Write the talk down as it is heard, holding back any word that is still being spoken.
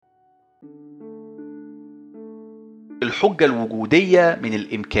الحجة الوجودية من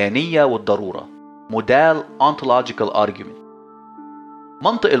الإمكانية والضرورة مودال ontological argument.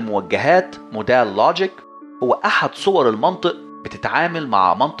 منطق الموجهات مودال logic هو أحد صور المنطق بتتعامل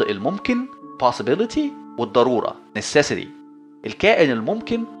مع منطق الممكن possibility والضرورة necessity. الكائن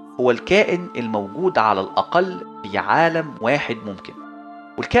الممكن هو الكائن الموجود على الأقل في عالم واحد ممكن،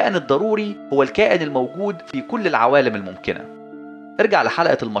 والكائن الضروري هو الكائن الموجود في كل العوالم الممكنة. ارجع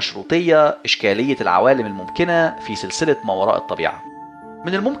لحلقة المشروطية إشكالية العوالم الممكنة في سلسلة ما وراء الطبيعة.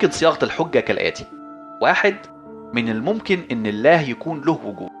 من الممكن صياغة الحجة كالآتي: 1. من الممكن إن الله يكون له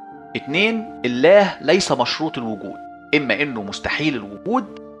وجود. 2. الله ليس مشروط الوجود، إما إنه مستحيل الوجود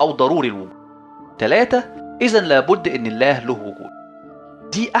أو ضروري الوجود. 3. إذن لابد إن الله له وجود.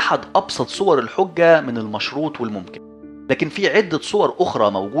 دي أحد أبسط صور الحجة من المشروط والممكن، لكن في عدة صور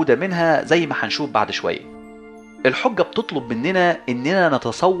أخرى موجودة منها زي ما هنشوف بعد شوية. الحجة بتطلب مننا إننا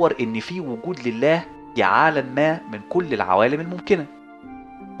نتصور إن في وجود لله في عالم ما من كل العوالم الممكنة،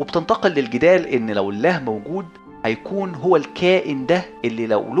 وبتنتقل للجدال إن لو الله موجود هيكون هو الكائن ده اللي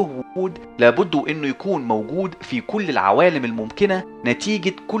لو له وجود لابد إنه يكون موجود في كل العوالم الممكنة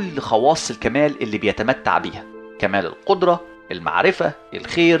نتيجة كل خواص الكمال اللي بيتمتع بيها: كمال القدرة، المعرفة،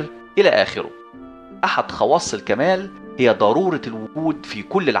 الخير، إلى آخره. أحد خواص الكمال هي ضرورة الوجود في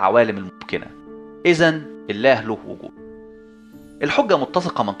كل العوالم الممكنة، إذن الله له وجود. الحجة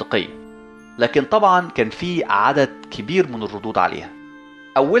متسقة منطقيا، لكن طبعا كان في عدد كبير من الردود عليها.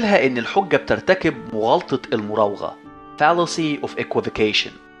 أولها إن الحجة بترتكب مغالطة المراوغة fallacy of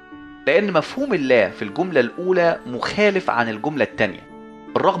equivocation، لأن مفهوم الله في الجملة الأولى مخالف عن الجملة الثانية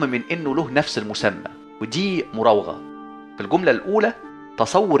بالرغم من إنه له نفس المسمى، ودي مراوغة. في الجملة الأولى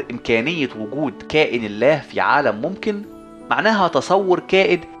تصور إمكانية وجود كائن الله في عالم ممكن معناها تصور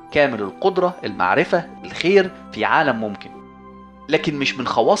كائن كامل القدرة، المعرفة، الخير في عالم ممكن، لكن مش من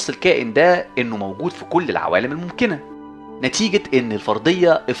خواص الكائن ده إنه موجود في كل العوالم الممكنة، نتيجة إن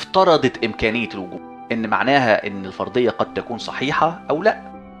الفرضية افترضت إمكانية الوجود، إن معناها إن الفرضية قد تكون صحيحة أو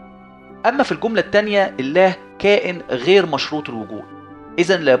لا. أما في الجملة الثانية الله كائن غير مشروط الوجود،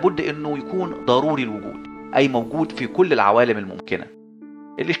 إذن لابد إنه يكون ضروري الوجود، أي موجود في كل العوالم الممكنة.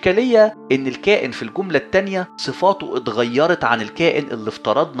 الإشكالية إن الكائن في الجملة الثانية صفاته اتغيرت عن الكائن اللي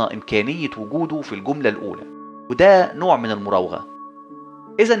افترضنا إمكانية وجوده في الجملة الأولى، وده نوع من المراوغة.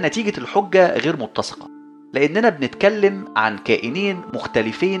 إذن نتيجة الحجة غير متسقة، لأننا بنتكلم عن كائنين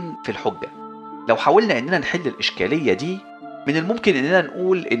مختلفين في الحجة. لو حاولنا إننا نحل الإشكالية دي، من الممكن إننا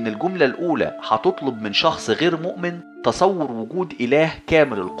نقول إن الجملة الأولى هتطلب من شخص غير مؤمن تصور وجود إله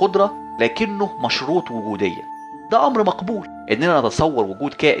كامل القدرة لكنه مشروط وجوديا. ده أمر مقبول إننا نتصور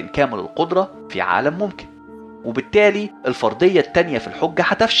وجود كائن كامل القدرة في عالم ممكن، وبالتالي الفرضية التانية في الحجة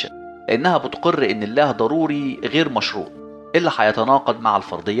هتفشل لأنها بتقر إن الله ضروري غير مشروط، اللي هيتناقض مع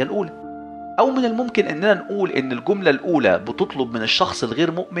الفرضية الأولى. أو من الممكن إننا نقول إن الجملة الأولى بتطلب من الشخص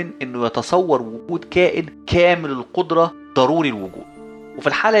الغير مؤمن إنه يتصور وجود كائن كامل القدرة ضروري الوجود، وفي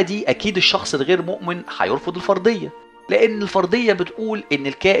الحالة دي أكيد الشخص الغير مؤمن هيرفض الفرضية، لأن الفرضية بتقول إن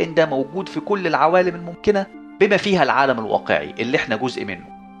الكائن ده موجود في كل العوالم الممكنة بما فيها العالم الواقعي اللي احنا جزء منه،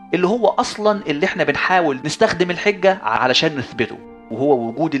 اللي هو أصلا اللي احنا بنحاول نستخدم الحجة علشان نثبته، وهو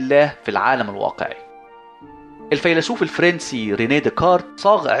وجود الله في العالم الواقعي. الفيلسوف الفرنسي رينيه ديكارت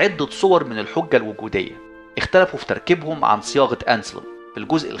صاغ عدة صور من الحجة الوجودية، اختلفوا في تركيبهم عن صياغة أنسلم في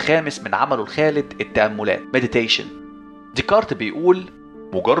الجزء الخامس من عمله الخالد التأملات Meditation. ديكارت بيقول: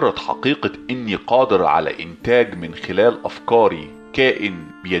 مجرد حقيقة إني قادر على إنتاج من خلال أفكاري كائن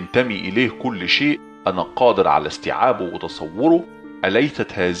بينتمي إليه كل شيء أنا قادر على استيعابه وتصوره، أليست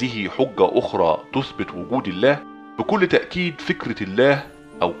هذه حجة أخرى تثبت وجود الله؟ بكل تأكيد فكرة الله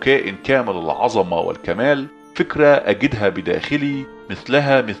أو كائن كامل العظمة والكمال فكرة أجدها بداخلي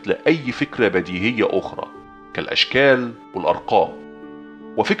مثلها مثل أي فكرة بديهية أخرى كالأشكال والأرقام،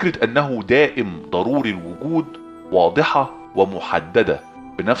 وفكرة أنه دائم ضروري الوجود واضحة ومحددة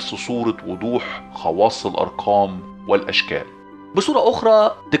بنفس صورة وضوح خواص الأرقام والأشكال. بصورة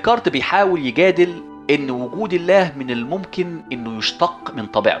أخرى ديكارت بيحاول يجادل إن وجود الله من الممكن إنه يشتق من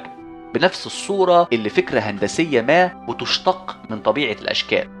طبيعته بنفس الصورة اللي فكرة هندسية ما بتشتق من طبيعة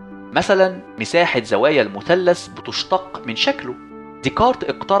الأشكال، مثلا مساحة زوايا المثلث بتشتق من شكله. ديكارت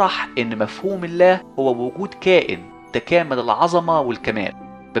اقترح إن مفهوم الله هو وجود كائن تكامل العظمة والكمال،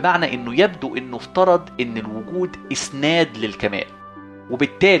 بمعنى إنه يبدو إنه افترض إن الوجود إسناد للكمال،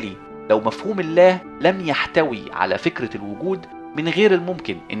 وبالتالي لو مفهوم الله لم يحتوي على فكرة الوجود من غير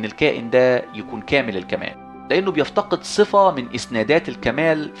الممكن إن الكائن ده يكون كامل الكمال، لأنه بيفتقد صفة من إسنادات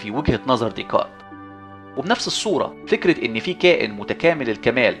الكمال في وجهة نظر ديكارت. وبنفس الصورة فكرة إن في كائن متكامل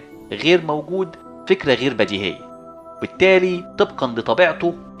الكمال غير موجود فكرة غير بديهية، بالتالي طبقا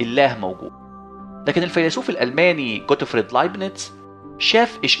لطبيعته الله موجود. لكن الفيلسوف الألماني جوتفريد لايبنيتس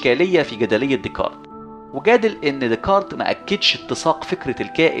شاف إشكالية في جدلية ديكارت، وجادل إن ديكارت ما أكدش اتساق فكرة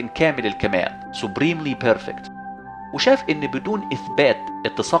الكائن كامل الكمال supremely perfect، وشاف إن بدون إثبات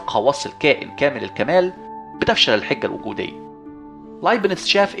اتساق خواص الكائن كامل الكمال بتفشل الحجة الوجودية. لايبنيتس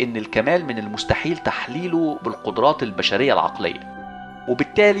شاف إن الكمال من المستحيل تحليله بالقدرات البشرية العقلية،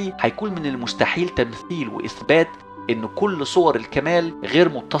 وبالتالي هيكون من المستحيل تمثيل وإثبات إن كل صور الكمال غير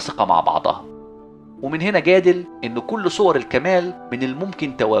متسقة مع بعضها. ومن هنا جادل إن كل صور الكمال من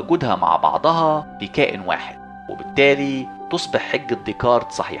الممكن تواجدها مع بعضها في كائن واحد، وبالتالي تصبح حجة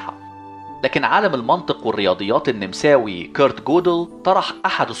ديكارت صحيحة. لكن عالم المنطق والرياضيات النمساوي كيرت جودل طرح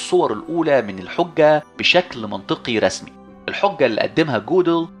أحد الصور الأولى من الحجة بشكل منطقي رسمي. الحجة اللي قدمها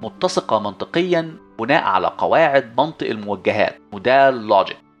جودل متسقة منطقيا بناء على قواعد منطق الموجهات موديل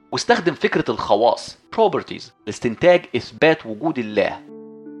لوجيك، واستخدم فكرة الخواص properties لاستنتاج إثبات وجود الله.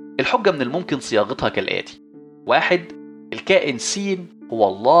 الحجة من الممكن صياغتها كالآتي: 1. الكائن س هو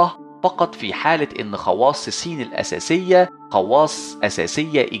الله فقط في حالة إن خواص س الأساسية خواص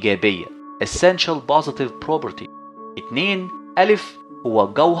أساسية إيجابية essential positive property. 2. ألف هو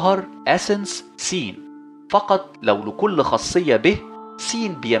جوهر essence س فقط لو لكل خاصية به س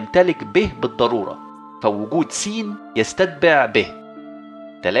بيمتلك به بالضرورة، فوجود س يستتبع به.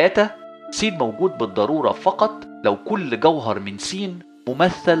 3. س موجود بالضرورة فقط لو كل جوهر من س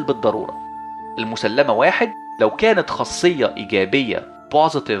ممثل بالضرورة. المسلمة 1 لو كانت خاصية إيجابية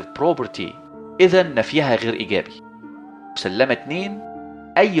positive property إذا نفيها غير إيجابي. مسلمة 2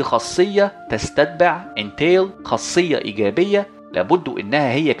 أي خاصية تستتبع entail خاصية إيجابية لابد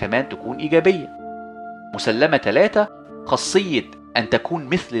إنها هي كمان تكون إيجابية. مسلمة 3 خاصية أن تكون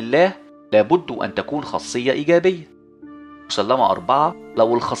مثل الله لابد أن تكون خاصية إيجابية. مسلمة 4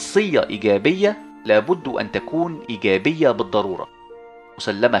 لو الخاصية إيجابية لابد أن تكون إيجابية بالضرورة.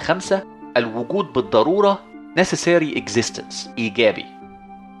 مسلمة 5 الوجود بالضرورة necessary existence إيجابي.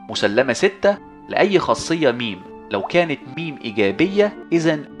 مسلمة 6 لأي خاصية ميم لو كانت ميم إيجابية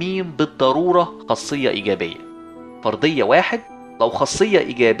إذا ميم بالضرورة خاصية إيجابية. فرضية 1 لو خاصية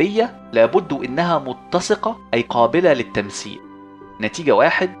إيجابية لابد إنها متسقة أي قابلة للتمثيل. نتيجة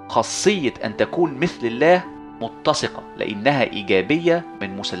 1 خاصية أن تكون مثل الله متسقة لأنها إيجابية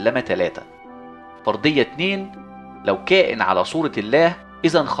من مسلمة 3. فرضية 2 لو كائن على صورة الله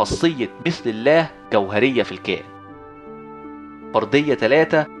إذن خاصية مثل الله جوهرية في الكائن. فرضية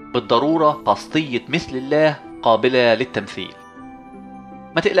 3 بالضرورة خاصية مثل الله قابلة للتمثيل.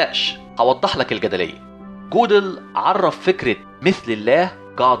 ما تقلقش هوضح لك الجدلية. جودل عرف فكرة مثل الله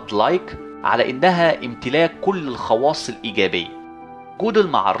God-like على إنها امتلاك كل الخواص الإيجابية. جودل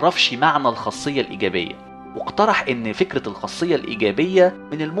ما عرفش معنى الخاصية الإيجابية، واقترح إن فكرة الخاصية الإيجابية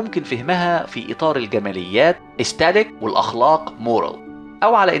من الممكن فهمها في إطار الجماليات aesthetic والأخلاق moral،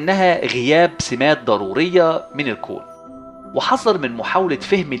 أو على إنها غياب سمات ضرورية من الكون. وحذر من محاولة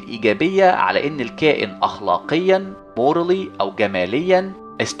فهم الإيجابية على إن الكائن أخلاقيا morally أو جماليا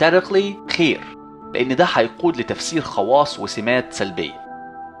aesthetically خير، لأن ده هيقود لتفسير خواص وسمات سلبية.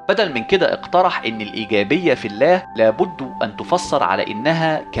 بدل من كده اقترح إن الإيجابية في الله لابد أن تفسر على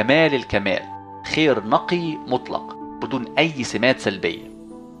إنها كمال الكمال خير نقي مطلق بدون أي سمات سلبية.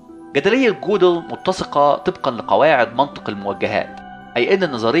 جدلية جودل متسقة طبقا لقواعد منطق الموجهات، أي أن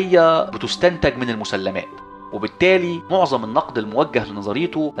النظرية بتستنتج من المسلمات، وبالتالي معظم النقد الموجه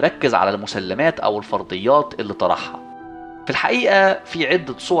لنظريته ركز على المسلمات أو الفرضيات اللي طرحها. في الحقيقة في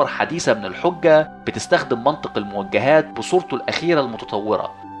عدة صور حديثة من الحجة بتستخدم منطق الموجهات بصورته الأخيرة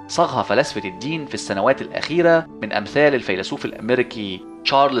المتطورة، صاغها فلاسفة الدين في السنوات الأخيرة من أمثال الفيلسوف الأمريكي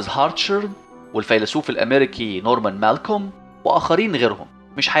تشارلز هارتشارد والفيلسوف الأمريكي نورمان مالكوم وآخرين غيرهم.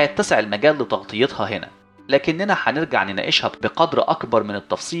 مش هيتسع المجال لتغطيتها هنا، لكننا هنرجع نناقشها بقدر أكبر من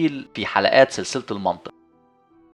التفصيل في حلقات سلسلة المنطق.